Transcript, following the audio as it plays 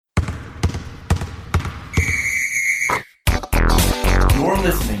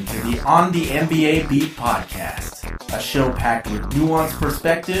listening to the On the NBA Beat podcast, a show packed with nuanced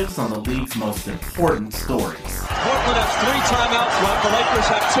perspectives on the league's most important stories. Portland has 3 timeouts left. The Lakers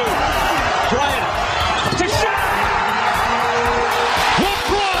have 2. Bryant to shot!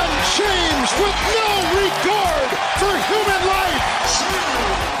 LeBron James with no regard for human life.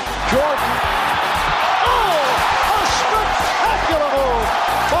 Jordan. Oh, a spectacular move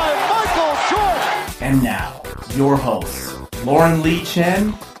by Michael Jordan. And now, your hosts, Lauren Lee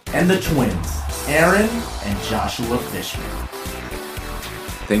Chen and the twins, Aaron and Joshua Fishman.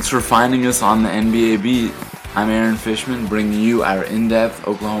 Thanks for finding us on the NBA Beat. I'm Aaron Fishman, bringing you our in-depth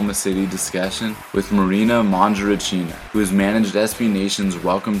Oklahoma City discussion with Marina Mongericina, who has managed SB Nation's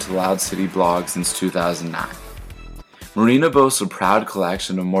Welcome to Loud City blog since 2009. Marina boasts a proud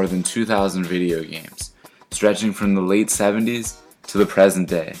collection of more than 2,000 video games, stretching from the late 70s to the present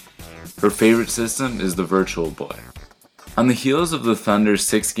day. Her favorite system is the Virtual Boy. On the heels of the Thunder's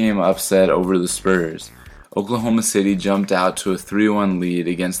 6-game upset over the Spurs, Oklahoma City jumped out to a 3-1 lead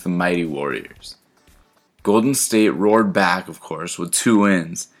against the mighty Warriors. Golden State roared back, of course, with 2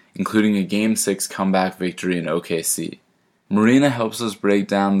 wins, including a Game 6 comeback victory in OKC. Marina helps us break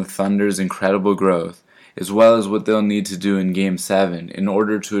down the Thunder's incredible growth, as well as what they'll need to do in Game 7 in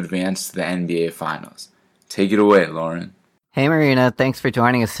order to advance to the NBA Finals. Take it away, Lauren. Hey Marina, thanks for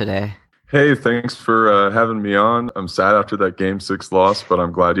joining us today. Hey, thanks for having me on. I'm sad after that Game 6 loss, but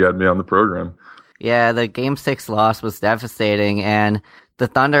I'm glad you had me on the program. Yeah, the Game 6 loss was devastating, and the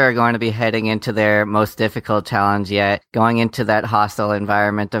Thunder are going to be heading into their most difficult challenge yet, going into that hostile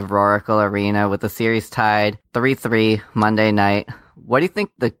environment of Oracle Arena with the series tied 3-3 Monday night. What do you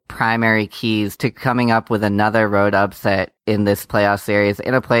think the primary keys to coming up with another road upset in this playoff series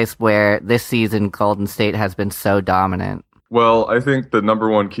in a place where this season Golden State has been so dominant? Well, I think the number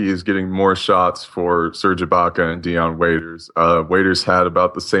one key is getting more shots for Serge Ibaka and Dion Waiters. Waiters had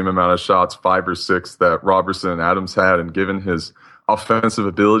about the same amount of shots, 5 or 6, that Robertson and Adams had, and given his offensive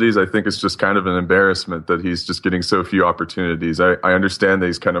abilities, I think it's just kind of an embarrassment that he's just getting so few opportunities. I understand that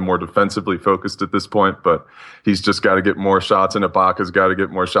he's kind of more defensively focused at this point, but he's just got to get more shots, and Ibaka's got to get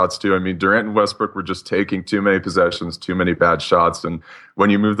more shots too. I mean, Durant and Westbrook were just taking too many possessions, too many bad shots, and when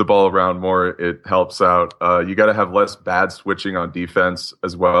you move the ball around more, it helps out. You got to have less bad switching on defense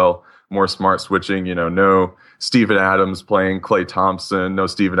as well, more smart switching, no Steven Adams playing Klay Thompson, no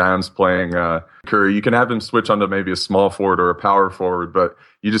Steven Adams playing Curry. You can have him switch onto maybe a small forward or a power forward, but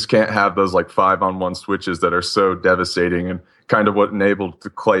you just can't have those like 5-on-1 switches that are so devastating and kind of what enabled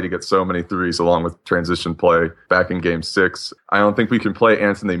Klay to get so many threes along with transition play back in Game 6. I don't think we can play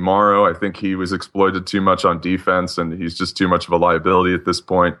Anthony Morrow. I think he was exploited too much on defense, and he's just too much of a liability at this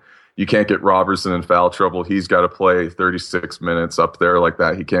point. You can't get Robertson in foul trouble. He's got to play 36 minutes up there like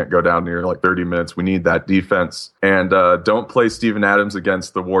that. He can't go down near like 30 minutes. We need that defense. And don't play Steven Adams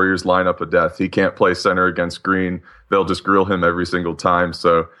against the Warriors lineup of death. He can't play center against Green. They'll just grill him every single time.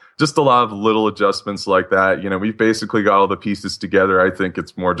 So just a lot of little adjustments like that. We've basically got all the pieces together. I think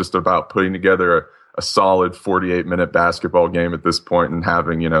it's more just about putting together a solid 48-minute basketball game at this point and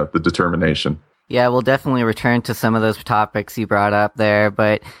having, the determination. Yeah, we'll definitely return to some of those topics you brought up there,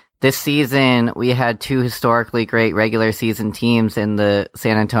 but this season, we had 2 historically great regular season teams in the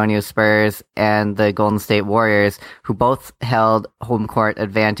San Antonio Spurs and the Golden State Warriors, who both held home court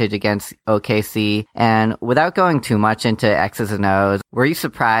advantage against OKC. And without going too much into X's and O's, were you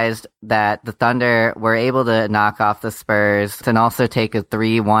surprised that the Thunder were able to knock off the Spurs and also take a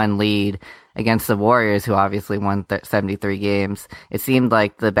 3-1 lead against the Warriors, who obviously won 73 games? It seemed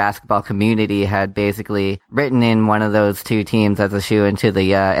like the basketball community had basically written in one of those 2 teams as a shoe into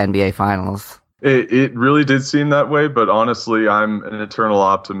the NBA Finals. It really did seem that way, but honestly, I'm an eternal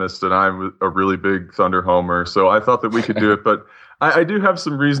optimist, and I'm a really big Thunder homer, so I thought that we could do it, but I do have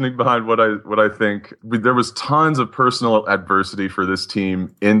some reasoning behind what I think. There was tons of personal adversity for this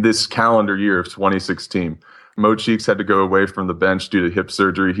team in this calendar year of 2016. Mo Cheeks had to go away from the bench due to hip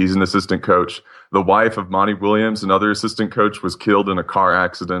surgery. He's an assistant coach. The wife of Monty Williams, another assistant coach, was killed in a car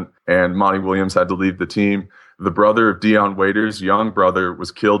accident, and Monty Williams had to leave the team. The brother of Dion Waiters, young brother,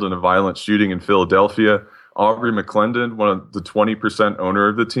 was killed in a violent shooting in Philadelphia. Aubrey McClendon, one of the 20% owner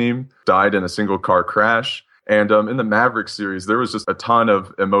of the team, died in a single car crash. And in the Mavericks series, there was just a ton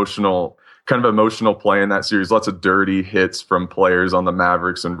of emotional play in that series. Lots of dirty hits from players on the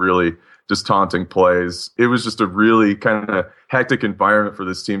Mavericks and really just taunting plays. It was just a really kind of hectic environment for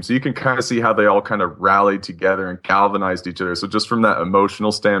this team. So you can kind of see how they all kind of rallied together and galvanized each other. So just from that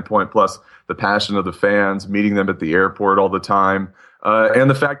emotional standpoint, plus the passion of the fans, meeting them at the airport all the time, And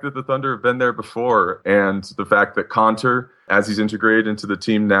the fact that the Thunder have been there before, and the fact that Konter, as he's integrated into the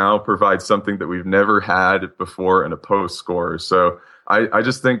team now, provides something that we've never had before in a post scorer. So I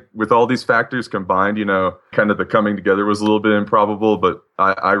just think with all these factors combined, kind of the coming together was a little bit improbable, but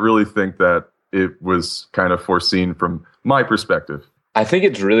I really think that it was kind of foreseen from my perspective. I think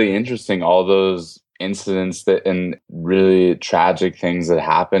it's really interesting, all those incidents that and really tragic things that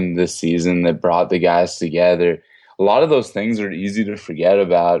happened this season that brought the guys together. A lot of those things are easy to forget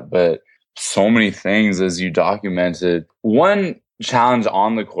about, but so many things, as you documented. One challenge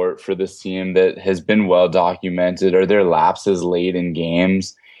on the court for this team that has been well documented are their lapses late in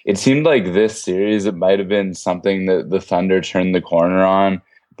games. It seemed like this series, it might have been something that the Thunder turned the corner on,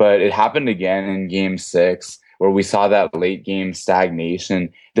 but it happened again in Game 6, where we saw that late game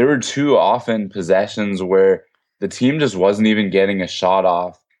stagnation. There were too often possessions where the team just wasn't even getting a shot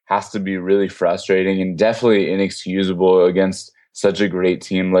off. Has to be really frustrating and definitely inexcusable against such a great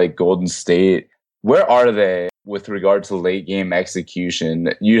team like Golden State. Where are they with regard to late game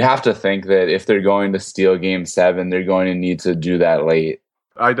execution? You'd have to think that if they're going to steal Game 7, they're going to need to do that late.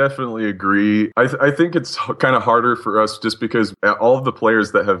 I definitely agree. I think it's kind of harder for us just because all of the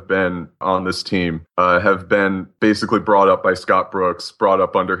players that have been on this team have been basically brought up by Scott Brooks, brought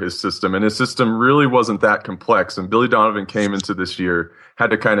up under his system. And his system really wasn't that complex. And Billy Donovan came into this year, had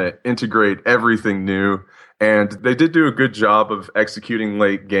to kind of integrate everything new. And they did do a good job of executing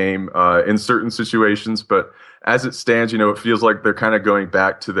late game in certain situations. But as it stands, it feels like they're kind of going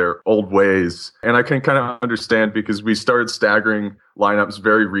back to their old ways. And I can kind of understand because we started staggering lineups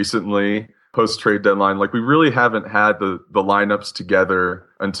very recently, post-trade deadline. Like, we really haven't had the lineups together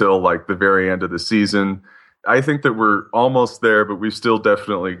until like the very end of the season. I think that we're almost there, but we've still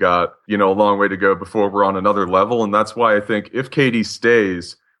definitely got, a long way to go before we're on another level. And that's why I think if KD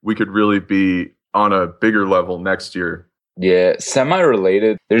stays, we could really be on a bigger level next year. Yeah,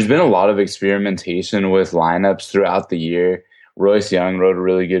 semi-related. There's been a lot of experimentation with lineups throughout the year. Royce Young wrote a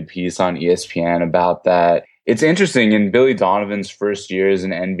really good piece on ESPN about that. It's interesting, in Billy Donovan's first year as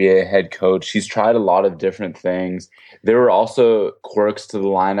an NBA head coach, he's tried a lot of different things. There were also quirks to the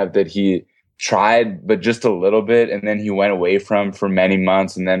lineup that he tried, but just a little bit, and then he went away from for many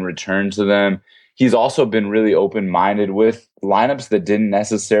months and then returned to them. He's also been really open-minded with lineups that didn't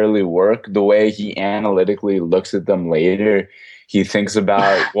necessarily work. The way he analytically looks at them later, he thinks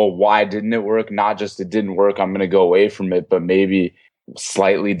about, well, why didn't it work? Not just it didn't work, I'm going to go away from it, but maybe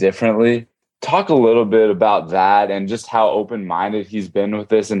slightly differently. Talk a little bit about that and just how open-minded he's been with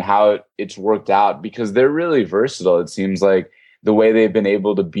this and how it's worked out, because they're really versatile. It seems like the way they've been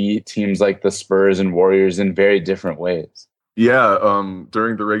able to beat teams like the Spurs and Warriors in very different ways. Yeah,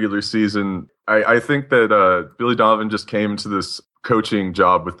 during the regular season, I think that Billy Donovan just came into this coaching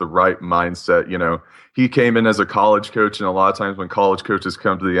job with the right mindset. He came in as a college coach, and a lot of times when college coaches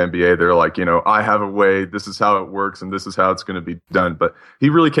come to the NBA, they're like, I have a way, this is how it works, and this is how it's going to be done. But he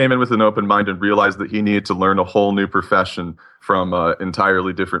really came in with an open mind and realized that he needed to learn a whole new profession from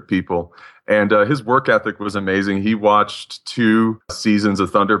entirely different people. And his work ethic was amazing. He watched 2 seasons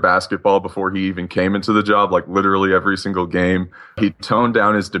of Thunder basketball before he even came into the job, like literally every single game. He toned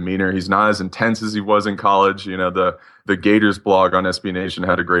down his demeanor. He's not as intense as he was in college. The Gators blog on SB Nation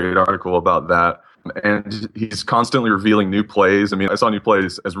had a great article about that. And he's constantly revealing new plays. I mean, I saw new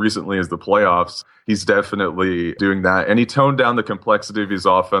plays as recently as the playoffs. He's definitely doing that. And he toned down the complexity of his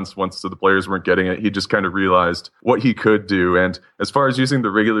offense once the players weren't getting it. He just kind of realized what he could do. And as far as using the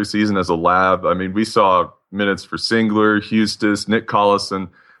regular season as a lab, I mean, we saw minutes for Singler, Hustis, Nick Collison.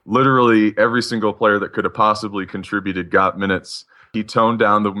 Literally every single player that could have possibly contributed got minutes. He toned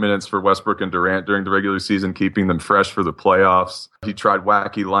down the minutes for Westbrook and Durant during the regular season, keeping them fresh for the playoffs. He tried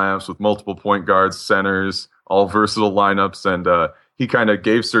wacky lineups with multiple point guards, centers, all versatile lineups, and he kind of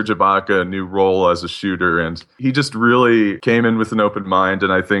gave Serge Ibaka a new role as a shooter. And he just really came in with an open mind,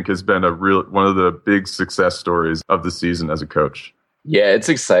 and I think has been one of the big success stories of the season as a coach. Yeah, it's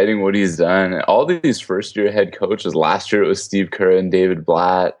exciting what he's done. All these first-year head coaches, last year it was Steve Kerr and David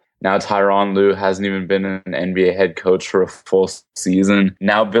Blatt. Now Tyronn Lue hasn't even been an NBA head coach for a full season.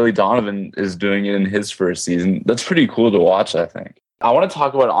 Now Billy Donovan is doing it in his first season. That's pretty cool to watch, I think. I want to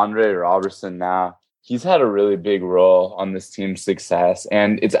talk about Andre Roberson now. He's had a really big role on this team's success,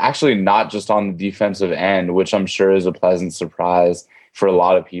 and it's actually not just on the defensive end, which I'm sure is a pleasant surprise for a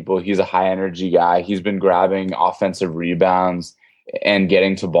lot of people. He's a high-energy guy. He's been grabbing offensive rebounds and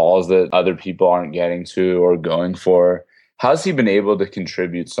getting to balls that other people aren't getting to or going for. How's he been able to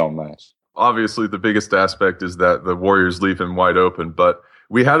contribute so much? Obviously, the biggest aspect is that the Warriors leave him wide open, but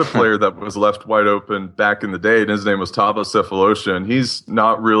we had a player that was left wide open back in the day, and his name was Thabo Sefolosha, and he's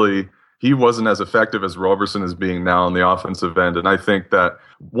not really he wasn't as effective as Roberson is being now on the offensive end. And I think that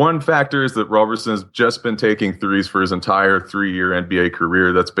one factor is that Roberson has just been taking threes for his entire 3-year NBA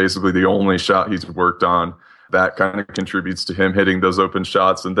career. That's basically the only shot he's worked on. That kind of contributes to him hitting those open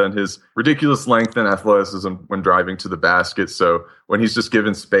shots. And then his ridiculous length and athleticism when driving to the basket. So when he's just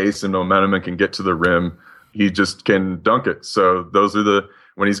given space and momentum and can get to the rim, he just can dunk it. So those are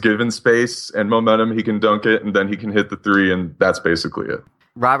when he's given space and momentum, he can dunk it, and then he can hit the three, and that's basically it.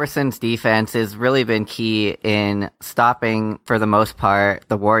 Roberson's defense has really been key in stopping, for the most part,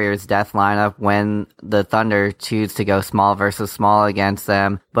 the Warriors' death lineup when the Thunder choose to go small versus small against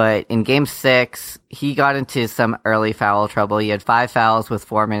them. But in Game 6, he got into some early foul trouble. He had 5 fouls with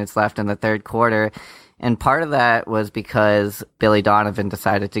 4 minutes left in the third quarter. And part of that was because Billy Donovan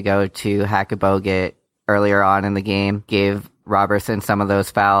decided to go to Hack-a-Bogut earlier on in the game, gave Roberson some of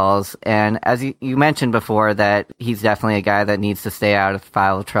those fouls. And as you mentioned before, that he's definitely a guy that needs to stay out of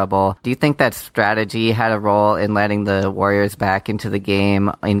foul trouble. Do you think that strategy had a role in letting the Warriors back into the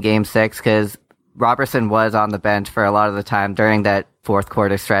game in Game 6? Because Roberson was on the bench for a lot of the time during that fourth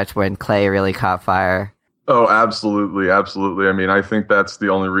quarter stretch when Clay really caught fire. Oh, absolutely. Absolutely. I mean, I think that's the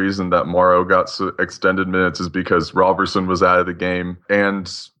only reason that Morrow got extended minutes is because Roberson was out of the game.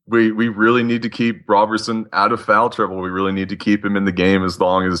 And we really need to keep Roberson out of foul trouble. We really need to keep him in the game as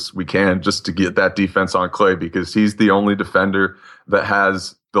long as we can just to get that defense on Clay, because he's the only defender that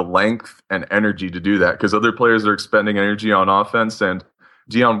has the length and energy to do that, because other players are expending energy on offense, and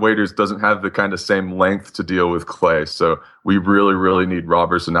Dion Waiters doesn't have the kind of same length to deal with Clay. So we really, really need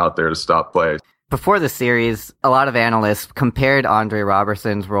Roberson out there to stop Clay. Before the series, a lot of analysts compared Andre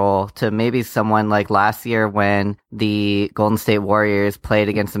Roberson's role to maybe someone like last year when the Golden State Warriors played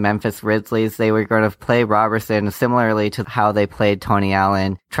against the Memphis Grizzlies. They were going to play Roberson similarly to how they played Tony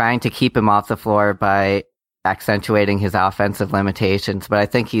Allen, trying to keep him off the floor by accentuating his offensive limitations. But I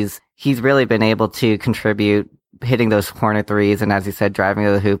think he's really been able to contribute, hitting those corner threes and, as you said, driving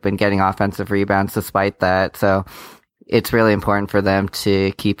to the hoop and getting offensive rebounds despite that. So it's really important for them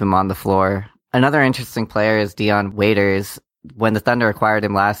to keep him on the floor. Another interesting player is Dion Waiters. When the Thunder acquired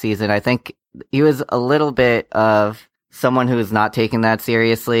him last season, I think he was a little bit of someone who is not taking that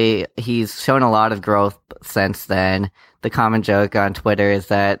seriously. He's shown a lot of growth since then. The common joke on Twitter is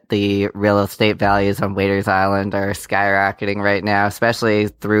that the real estate values on Waiters Island are skyrocketing right now, especially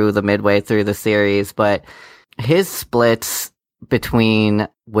through the midway through the series. But his splits between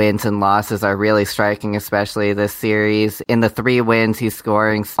wins and losses are really striking, especially this series. In the 3 wins, he's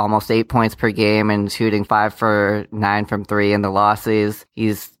scoring almost 8 points per game and shooting 5 for 9 from 3. In the losses,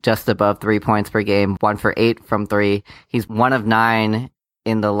 he's just above 3 points per game, 1 for 8 from 3. He's 1 of 9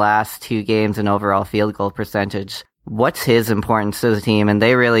 in the last 2 games in overall field goal percentage. What's his importance to the team? And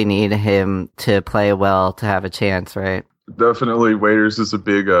they really need him to play well to have a chance, right? Definitely, Waiters is a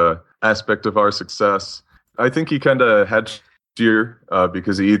big aspect of our success. I think he kind of had year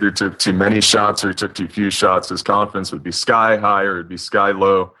because he either took too many shots or he took too few shots. His confidence would be sky high or it'd be sky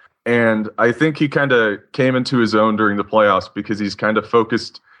low. And I think he kind of came into his own during the playoffs because he's kind of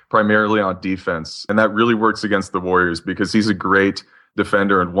focused primarily on defense. And that really works against the Warriors because he's a great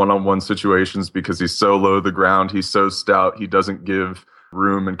defender in one-on-one situations because he's so low to the ground. He's so stout. He doesn't give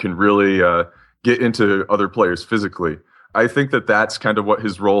room and can really get into other players physically. I think that that's kind of what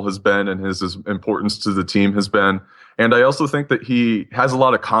his role has been and his importance to the team has been. And I also think that he has a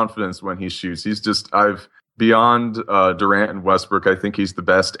lot of confidence when he shoots. He's just, beyond Durant and Westbrook, I think he's the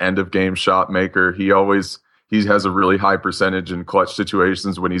best end-of-game shot maker. He has a really high percentage in clutch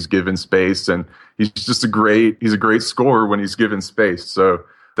situations when he's given space, and he's a great scorer when he's given space. So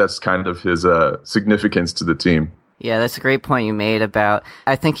that's kind of his significance to the team. Yeah, that's a great point you made about,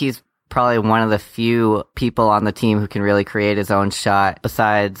 I think he's probably one of the few people on the team who can really create his own shot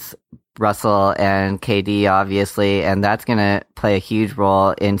besides Russell and KD, obviously, and that's going to play a huge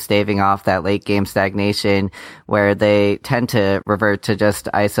role in staving off that late game stagnation where they tend to revert to just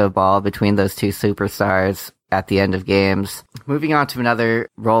ISO ball between those two superstars at the end of games. Moving on to another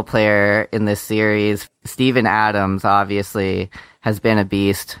role player in this series, Steven Adams, obviously, has been a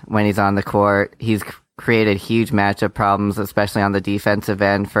beast when he's on the court. He's created huge matchup problems, especially on the defensive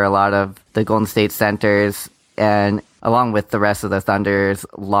end for a lot of the Golden State centers, and along with the rest of the Thunder's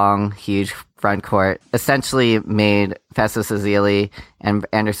long, huge front court, essentially made Festus Ezeli and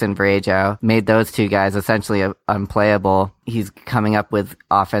Anderson Varejao, made those two guys essentially unplayable. He's coming up with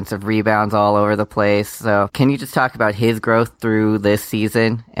offensive rebounds all over the place. So can you just talk about his growth through this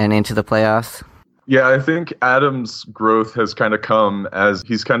season and into the playoffs? Yeah, I think Adams' growth has kind of come as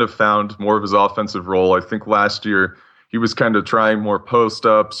he's kind of found more of his offensive role. I think last year he was kind of trying more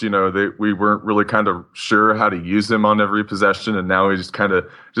post-ups. We weren't really kind of sure how to use him on every possession, and now he just kind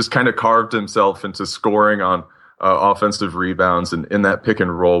of carved himself into scoring on offensive rebounds and in that pick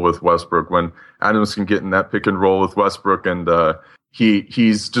and roll with Westbrook. When Adams can get in that pick and roll with Westbrook, and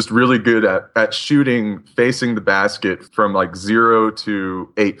he's just really good at shooting, facing the basket from like 0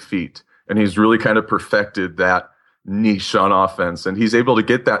 to 8 feet, and he's really kind of perfected that niche on offense, and he's able to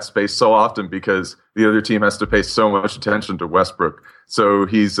get that space so often because the other team has to pay so much attention to Westbrook. So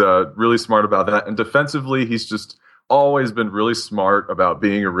he's really smart about that. And defensively, he's just always been really smart about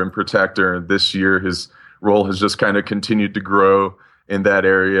being a rim protector. And this year, his role has just kind of continued to grow in that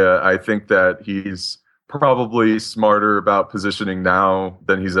area. I think that he's probably smarter about positioning now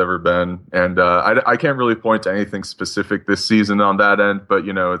than he's ever been. And I can't really point to anything specific this season on that end, but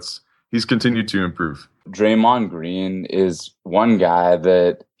he's continued to improve. Draymond Green is one guy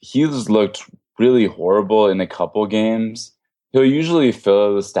that he's looked really horrible in a couple games. He'll usually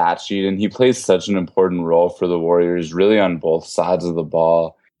fill the stat sheet, and he plays such an important role for the Warriors, really on both sides of the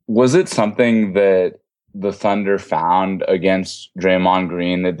ball. Was it something that the Thunder found against Draymond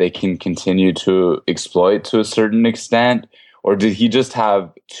Green that they can continue to exploit to a certain extent? Or did he just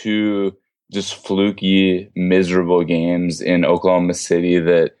have two just fluky, miserable games in Oklahoma City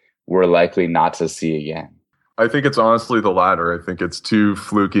that we're likely not to see again? I think it's honestly the latter. I think it's two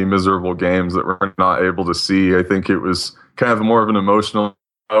fluky, miserable games that we're not able to see. I think it was kind of more of an emotional.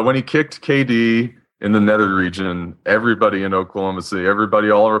 When he kicked KD in the nether region, everybody in Oklahoma City,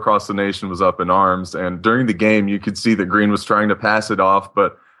 everybody all across the nation was up in arms. And during the game, you could see that Green was trying to pass it off,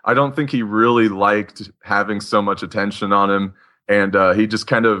 but I don't think he really liked having so much attention on him. And he just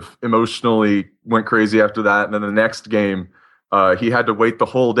kind of emotionally went crazy after that. And then the next game, he had to wait the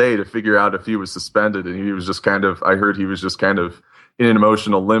whole day to figure out if he was suspended. And he was just I heard he was just kind of in an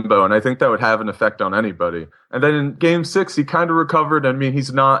emotional limbo. And I think that would have an effect on anybody. And then in game 6, he kind of recovered. I mean,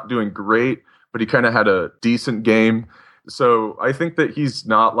 he's not doing great, but he kind of had a decent game. So I think that he's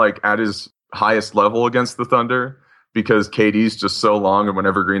not like at his highest level against the Thunder because KD's just so long. And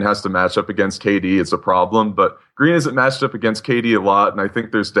whenever Green has to match up against KD, it's a problem. But Green isn't matched up against KD a lot. And I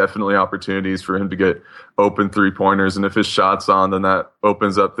think there's definitely opportunities for him to get open 3-pointers. And if his shot's on, then that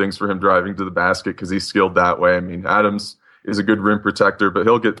opens up things for him driving to the basket because he's skilled that way. I mean, Adams is a good rim protector, but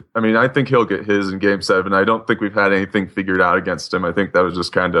I think he'll get his in game 7. I don't think we've had anything figured out against him. I think that was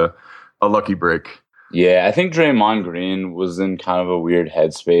just kind of a lucky break. Yeah, I think Draymond Green was in kind of a weird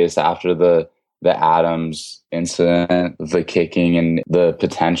headspace after the Adams incident, the kicking and the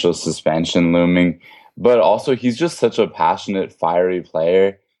potential suspension looming. But also, he's just such a passionate, fiery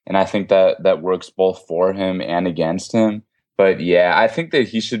player. And I think that works both for him and against him. But yeah, I think that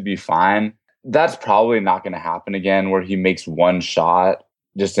he should be fine. That's probably not going to happen again where he makes one shot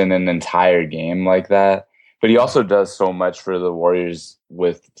just in an entire game like that. But he also does so much for the Warriors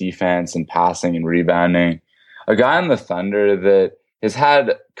with defense and passing and rebounding. A guy on the Thunder that has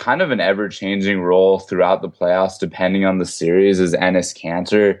had kind of an ever-changing role throughout the playoffs, depending on the series, is Enes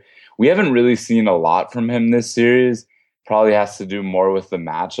Kanter. We haven't really seen a lot from him this series. Probably has to do more with the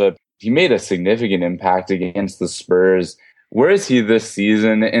matchup. He made a significant impact against the Spurs. Where is he this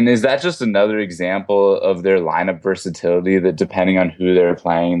season? And is that just another example of their lineup versatility that depending on who they're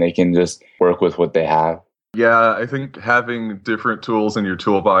playing, they can just work with what they have? Yeah, I think having different tools in your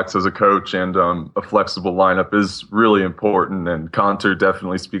toolbox as a coach and a flexible lineup is really important. And Kanter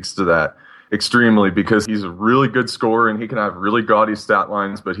definitely speaks to that extremely because he's a really good scorer and he can have really gaudy stat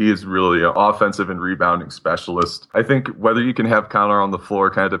lines, but he is really an offensive and rebounding specialist. I think whether you can have Kanter on the floor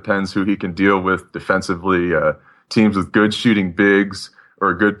kind of depends who he can deal with defensively. Teams with good shooting bigs or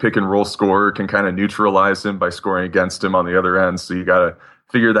a good pick and roll scorer can kind of neutralize him by scoring against him on the other end. So you got to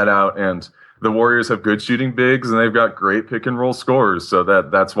figure that out. And the Warriors have good shooting bigs and they've got great pick and roll scorers. So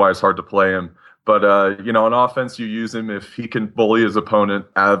that's why it's hard to play him. But, on offense, you use him if he can bully his opponent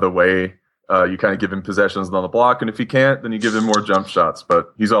out of the way. You kind of give him possessions on the block. And if he can't, then you give him more jump shots.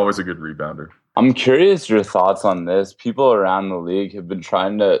 But he's always a good rebounder. I'm curious your thoughts on this. People around the league have been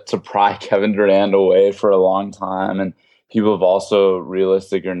trying to pry Kevin Durant away for a long time. And people have also,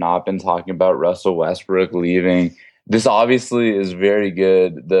 realistic or not, been talking about Russell Westbrook leaving. This obviously is very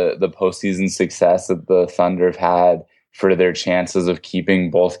good, the postseason success that the Thunder have had for their chances of keeping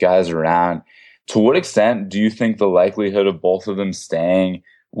both guys around. To what extent do you think the likelihood of both of them staying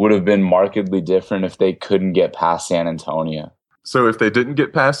would have been markedly different if they couldn't get past San Antonio? So if they didn't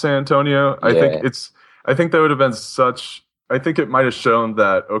get past San Antonio, I think that would have been I think it might have shown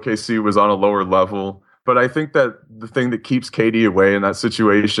that OKC was on a lower level. But I think that the thing that keeps KD away in that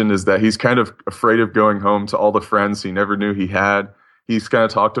situation is that he's kind of afraid of going home to all the friends he never knew he had. He's kind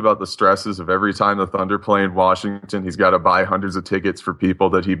of talked about the stresses of every time the Thunder play in Washington, he's got to buy hundreds of tickets for people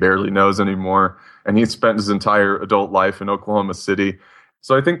that he barely knows anymore. And he's spent his entire adult life in Oklahoma City.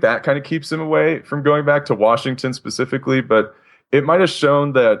 So I think that kind of keeps him away from going back to Washington specifically. But it might have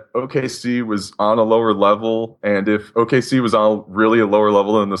shown that OKC was on a lower level. And if OKC was on really a lower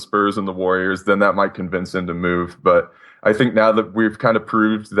level than the Spurs and the Warriors, then that might convince him to move. But I think now that we've kind of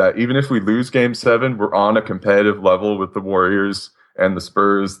proved that even if we lose Game 7, we're on a competitive level with the Warriors and the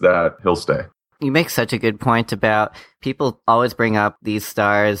Spurs, that he'll stay. You make such a good point about people always bring up these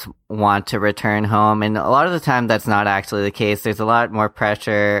stars want to return home. And a lot of the time that's not actually the case. There's a lot more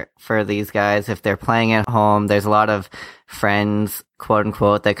pressure for these guys if they're playing at home. There's a lot of friends, quote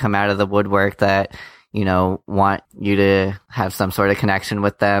unquote, that come out of the woodwork that, you know, want you to have some sort of connection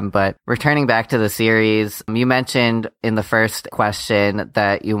with them. But returning back to the series, you mentioned in the first question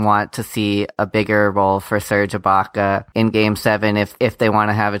that you want to see a bigger role for Serge Ibaka in Game 7 if they want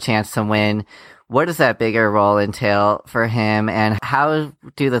to have a chance to win. What does that bigger role entail for him, and how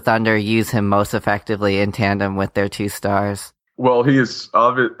do the Thunder use him most effectively in tandem with their two stars? Well, he is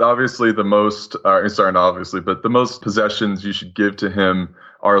obviously the most, not obviously, but the most possessions you should give to him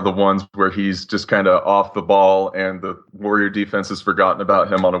are the ones where he's just kind of off the ball and the Warrior defense has forgotten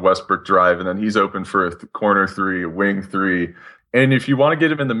about him on a Westbrook drive, and then he's open for a corner three, a wing three. And if you want to get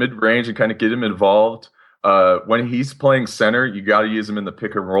him in the mid-range and kind of get him involved, when he's playing center, you got to use him in the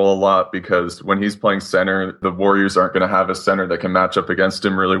pick and roll a lot, because when he's playing center, the Warriors aren't going to have a center that can match up against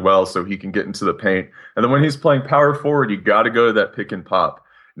him really well, so he can get into the paint. And then when he's playing power forward, you got to go to that pick and pop.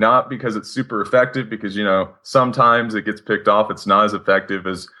 Not because it's super effective, because, you know, sometimes it gets picked off. It's not as effective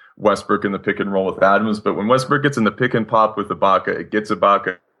as Westbrook in the pick and roll with Adams. But when Westbrook gets in the pick and pop with Ibaka, it gets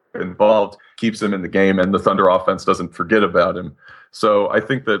Ibaka involved, keeps him in the game, and the Thunder offense doesn't forget about him. So I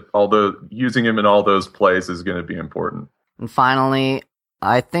think that although using him in all those plays is going to be important. And finally,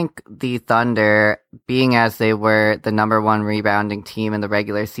 I think the Thunder, being as they were the number one rebounding team in the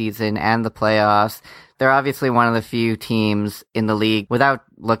regular season and the playoffs, they're obviously one of the few teams in the league, without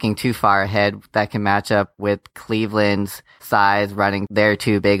looking too far ahead, that can match up with Cleveland's size running their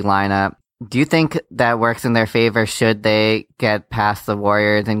two big lineup. Do you think that works in their favor should they get past the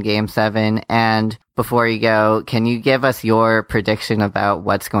Warriors in Game 7? And before you go, can you give us your prediction about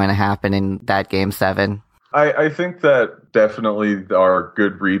what's going to happen in that Game 7? I think that definitely our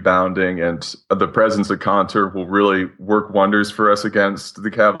good rebounding and the presence of Conter will really work wonders for us against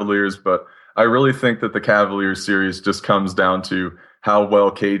the Cavaliers. But I really think that the Cavaliers series just comes down to how well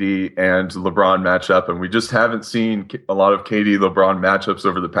KD and LeBron match up. And we just haven't seen a lot of KD-LeBron matchups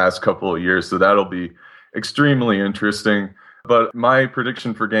over the past couple of years. So that'll be extremely interesting. But my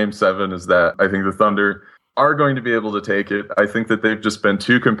prediction for Game 7 is that I think the Thunder are going to be able to take it. I think that they've just been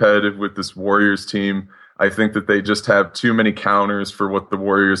too competitive with this Warriors team. I think that they just have too many counters for what the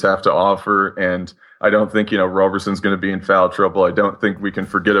Warriors have to offer. And I don't think, Roberson's going to be in foul trouble. I don't think we can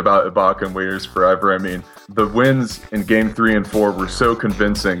forget about Ibaka and Waiters forever. I mean, the wins in Game 3 and 4 were so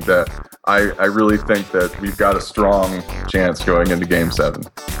convincing that I really think that we've got a strong chance going into Game 7.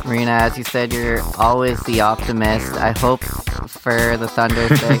 Marina, as you said, you're always the optimist. I hope for the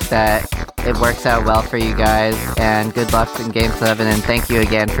Thunder's sake that it works out well for you guys, and good luck in Game 7, and thank you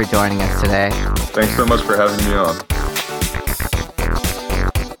again for joining us today. Thanks so much for having me on.